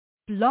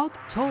Blog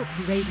Talk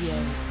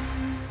Radio.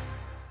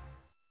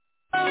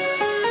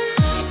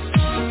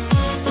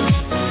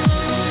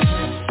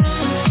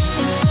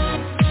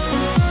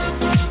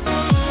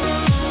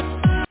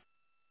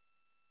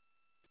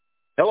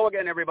 Hello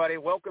again, everybody.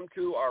 Welcome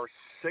to our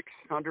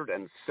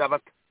 607th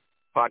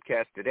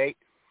podcast to date.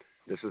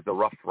 This is the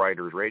Rough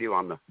Riders Radio.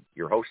 I'm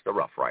your host, the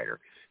Rough Rider.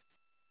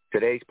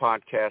 Today's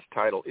podcast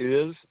title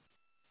is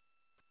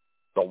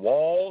The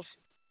Walls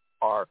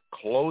Are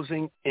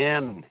Closing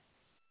In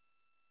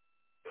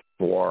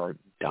for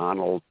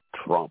Donald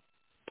Trump.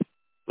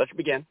 Let's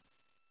begin.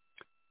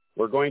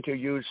 We're going to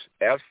use,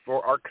 as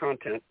for our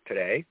content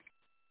today,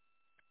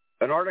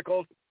 an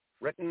article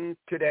written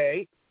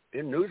today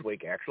in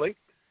Newsweek, actually.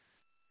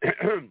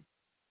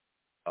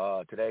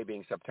 Today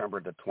being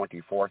September the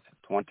 24th,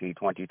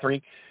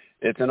 2023.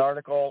 It's an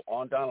article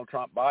on Donald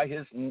Trump by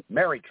his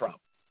Mary Trump.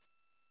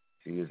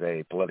 She is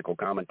a political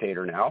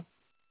commentator now.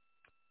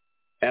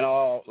 And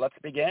let's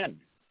begin.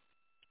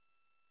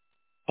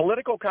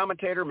 Political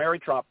commentator Mary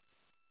Trump,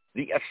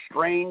 the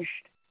estranged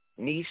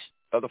niece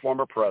of the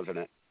former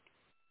president,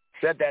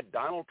 said that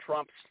Donald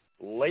Trump's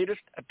latest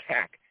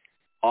attack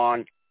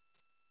on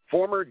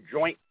former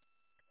joint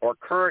or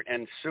current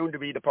and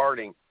soon-to-be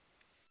departing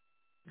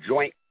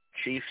Joint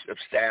Chiefs of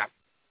Staff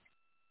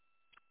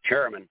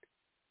Chairman,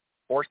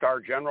 four-star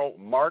General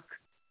Mark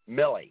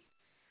Milley,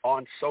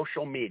 on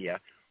social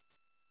media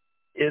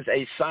is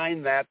a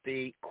sign that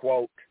the,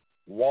 quote,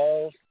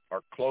 walls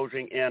are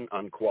closing in,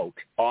 unquote,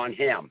 on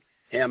him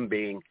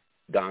being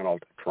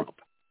Donald Trump.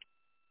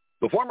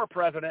 The former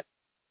president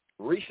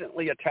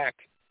recently attacked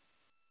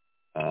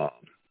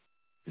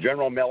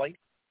General Milley,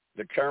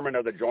 the chairman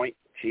of the Joint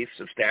Chiefs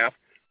of Staff,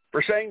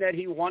 for saying that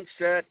he once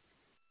said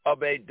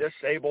of a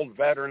disabled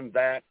veteran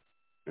that,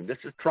 and this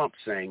is Trump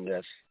saying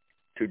this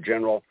to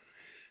General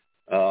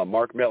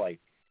Mark Milley,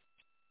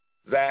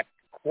 that,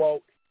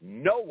 quote,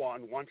 no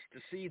one wants to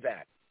see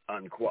that,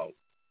 unquote.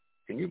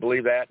 Can you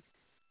believe that?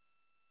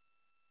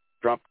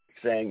 Trump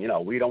saying,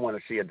 we don't want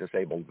to see a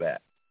disabled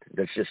vet.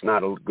 That's just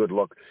not a good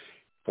look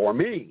for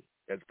me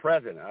as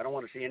president. I don't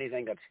want to see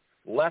anything that's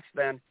less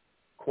than,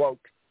 quote,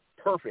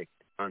 perfect,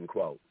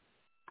 unquote,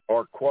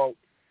 or, quote,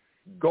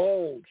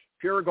 gold,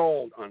 pure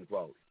gold,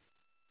 unquote.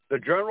 The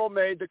general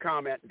made the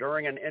comment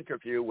during an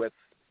interview with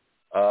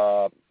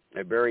a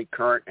very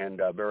current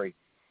and very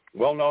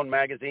well-known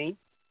magazine,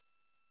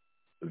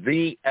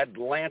 The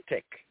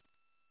Atlantic,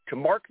 to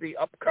mark the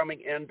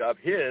upcoming end of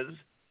his,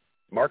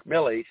 Mark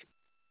Milley's,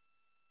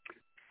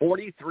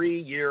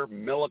 43-year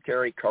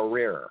military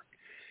career.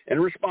 In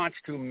response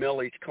to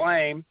Milley's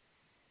claim,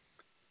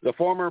 the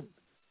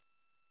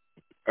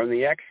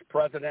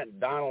ex-president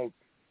Donald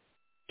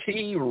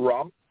T.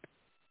 Trump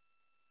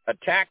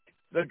attacked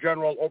the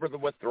general over the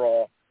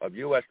withdrawal of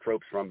U.S.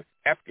 troops from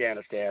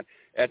Afghanistan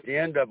at the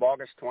end of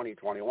August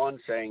 2021,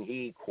 saying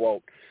he,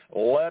 quote,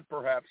 led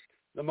perhaps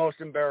the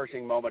most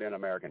embarrassing moment in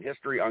American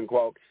history,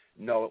 unquote.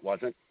 No, it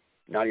wasn't.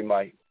 Not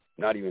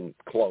even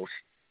close.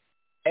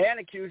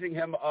 And accusing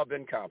him of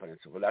incompetence.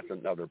 Well, that's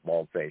another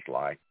bald-faced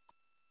lie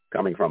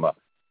coming from a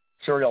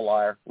serial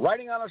liar.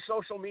 Writing on a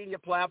social media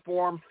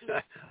platform,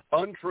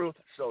 Untruth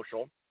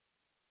Social,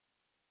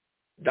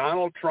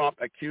 Donald Trump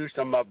accused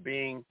him of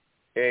being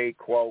a,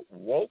 quote,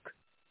 woke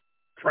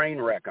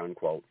train wreck,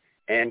 unquote,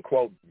 and,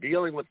 quote,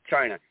 dealing with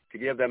China to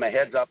give them a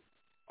heads up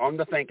on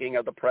the thinking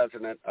of the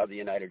President of the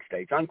United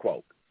States,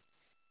 unquote.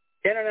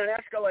 In an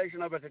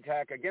escalation of his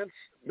attack against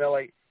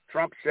Milley,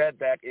 Trump said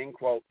that, in,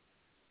 quote,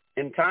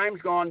 in times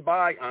gone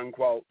by,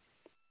 unquote,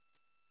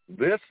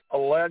 this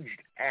alleged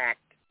act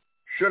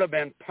should have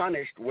been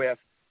punished with,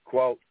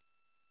 quote,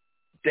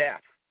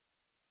 death.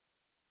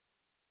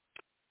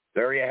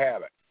 There you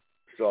have it.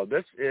 So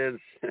this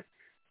is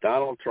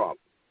Donald Trump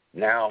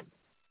now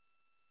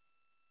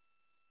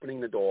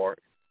opening the door,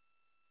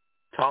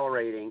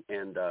 tolerating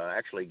and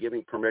actually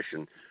giving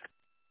permission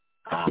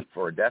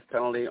for a death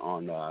penalty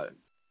on,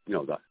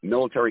 the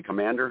military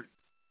commander,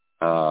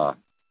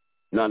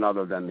 none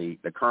other than the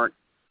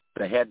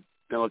head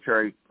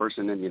military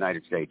person in the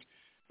United States,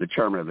 the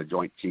chairman of the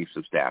Joint Chiefs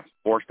of Staff,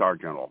 four-star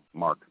General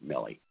Mark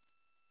Milley.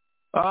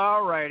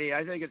 All righty,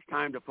 I think it's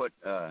time to put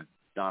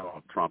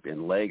Donald Trump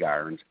in leg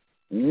irons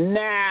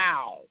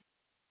now.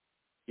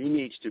 He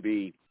needs to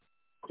be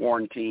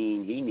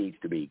quarantined. He needs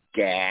to be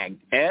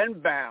gagged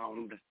and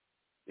bound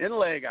in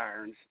leg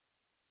irons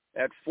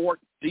at Fort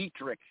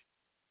Detrick,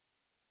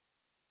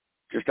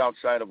 just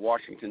outside of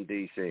Washington,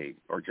 D.C.,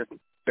 or just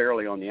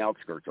barely on the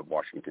outskirts of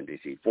Washington,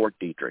 D.C., Fort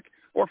Detrick,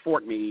 or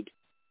Fort Meade,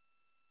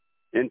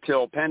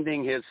 until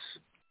pending his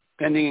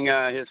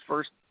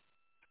first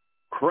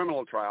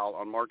criminal trial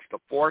on March the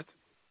 4th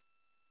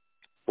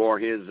for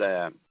his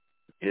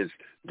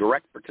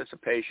direct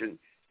participation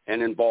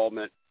and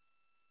involvement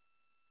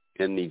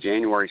in the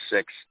January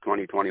 6,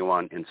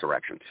 2021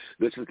 insurrection.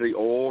 This is the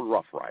old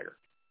Rough Rider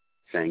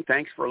saying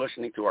thanks for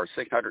listening to our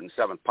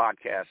 607th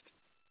podcast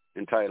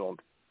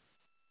entitled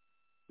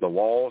The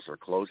Walls Are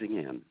Closing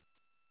In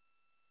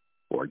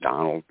for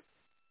Donald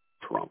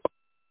Trump.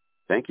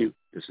 Thank you.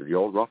 This is the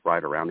old Rough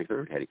Rider rounding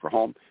third, heading for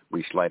home.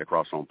 We slide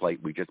across home plate.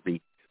 We just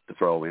beat the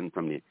throw in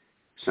from the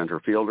center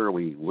fielder.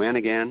 We win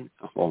again.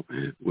 Oh,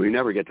 we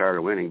never get tired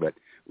of winning, but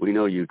we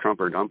know you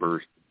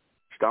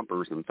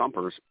stumpers and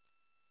thumpers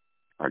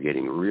are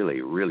getting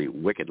really, really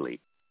wickedly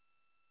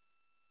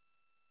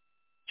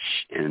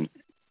and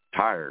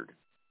tired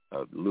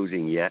of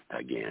losing yet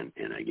again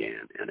and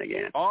again and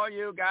again. All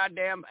you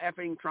goddamn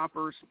effing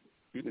Trumpers,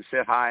 you can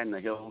sit high in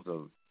the hills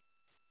of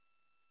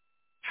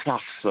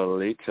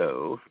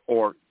Sausalito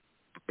or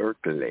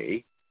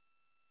Berkeley,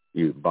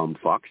 you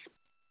bumfucks,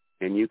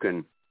 and you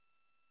can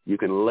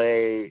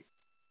lay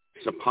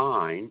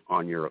supine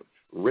on your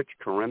rich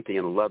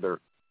Corinthian leather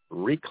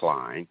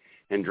recline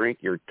and drink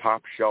your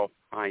top shelf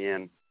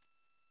high-end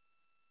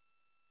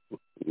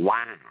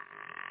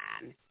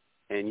wine,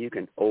 and you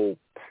can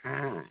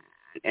opine,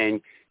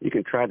 and you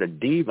can try the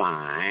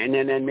divine,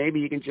 and then maybe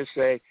you can just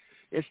say,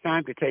 it's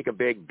time to take a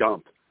big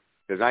dump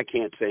because I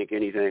can't think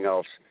anything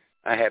else.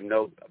 I have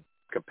no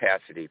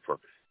capacity for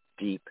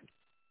deep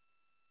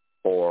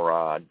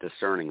or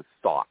discerning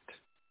thought.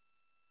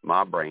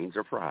 My brains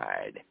are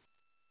fried.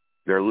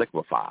 They're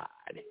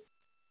liquefied.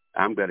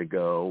 I'm going to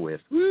go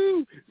with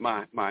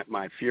my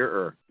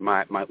Führer,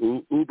 my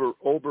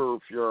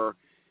Oberführer,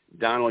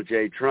 Donald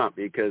J. Trump,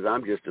 because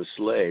I'm just a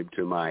slave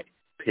to my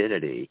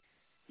stupidity.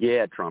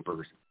 Yeah,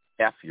 Trumpers,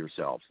 F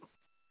yourselves.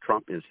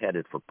 Trump is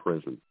headed for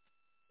prison.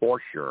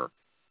 For sure.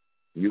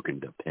 You can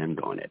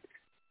depend on it.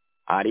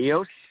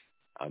 Adios,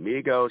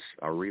 amigos,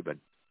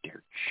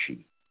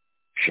 arrivederci.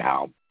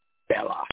 Ciao, Bella.